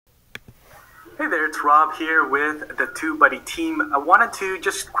Hey there, it's Rob here with the Tubebuddy team. I wanted to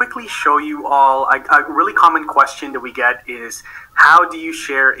just quickly show you all a really common question that we get is how do you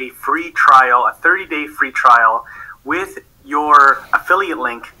share a free trial, a 30-day free trial with your affiliate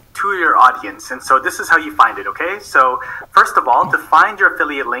link to your audience? And so this is how you find it, okay? So first of all, to find your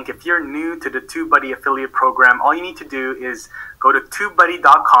affiliate link, if you're new to the Tubebuddy affiliate program, all you need to do is go to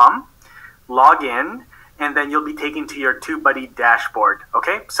tubebuddy.com, log in, and then you'll be taken to your Tubebuddy dashboard,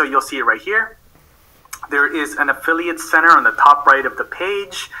 okay? So you'll see it right here. There is an affiliate center on the top right of the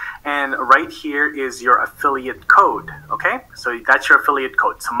page, and right here is your affiliate code, okay? So that's your affiliate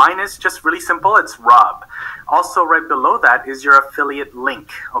code. So mine is just really simple, it's Rob. Also right below that is your affiliate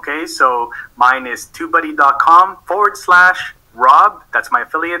link, okay? So mine is tubebuddy.com/Rob, that's my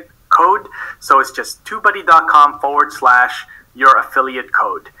affiliate code. So it's just tubebuddy.com/your affiliate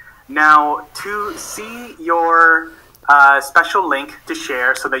code. Now to see your special link to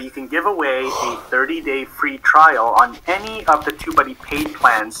share so that you can give away a 30-day free trial on any of the Tubebuddy paid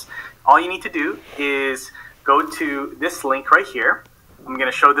plans, all you need to do is go to this link right here. I'm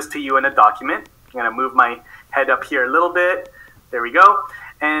going to show this to you in a document. I'm going to move my head up here a little bit. There we go.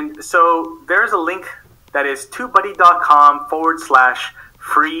 And so there's a link that is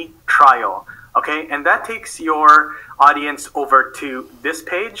tubebuddy.com/free trial. Okay, and that takes your audience over to this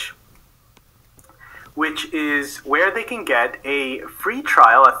page, which is where they can get a free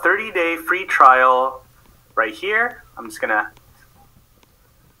trial, a 30-day free trial right here. I'm just gonna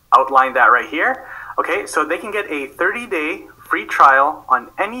outline that right here. Okay, so they can get a 30-day free trial on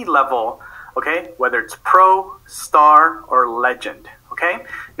any level, okay, whether it's pro, star, or legend, okay?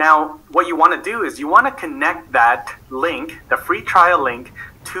 Now, what you wanna do is you wanna connect that link, the free trial link,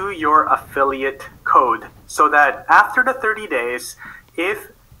 to your affiliate code so that after the 30 days,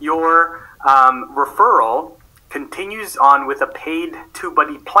 if your referral continues on with a paid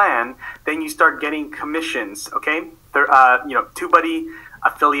Tubebuddy plan, then you start getting commissions, okay? Tubebuddy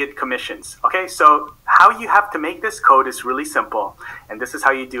affiliate commissions, okay? So how you have to make this code is really simple, and this is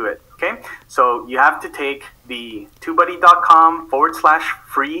how you do it, okay? So you have to take the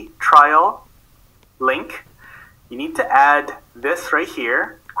tubebuddy.com/free trial link. You need to add this right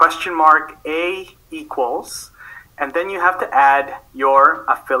here, $A equals, and then you have to add your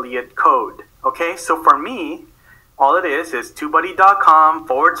affiliate code. Okay, so for me, all it is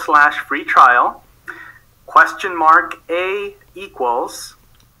tubebuddy.com/free trial, $A equals,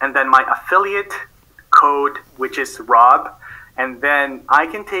 and then my affiliate code, which is Rob, and then I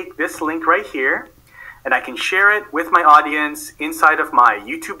can take this link right here and I can share it with my audience inside of my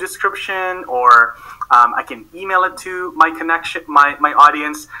YouTube description, or I can email it to my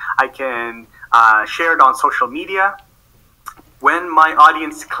audience. I can share it on social media. When my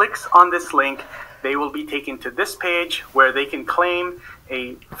audience clicks on this link, they will be taken to this page where they can claim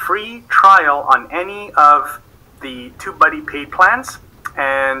a free trial on any of the Tubebuddy paid plans,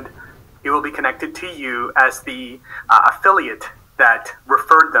 and it will be connected to you as the affiliate that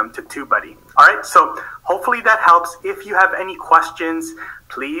referred them to Tubebuddy. All right, so hopefully that helps. If you have any questions,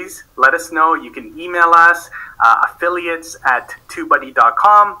 please let us know. You can email us,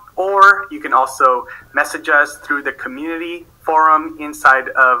 affiliates@tubebuddy.com, or you can also message us through the community forum inside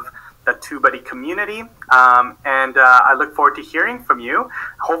of the Tubebuddy community. And I look forward to hearing from you.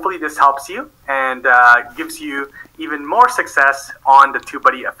 Hopefully this helps you and gives you even more success on the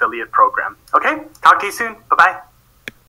Tubebuddy affiliate program. Okay, talk to you soon. Bye-bye.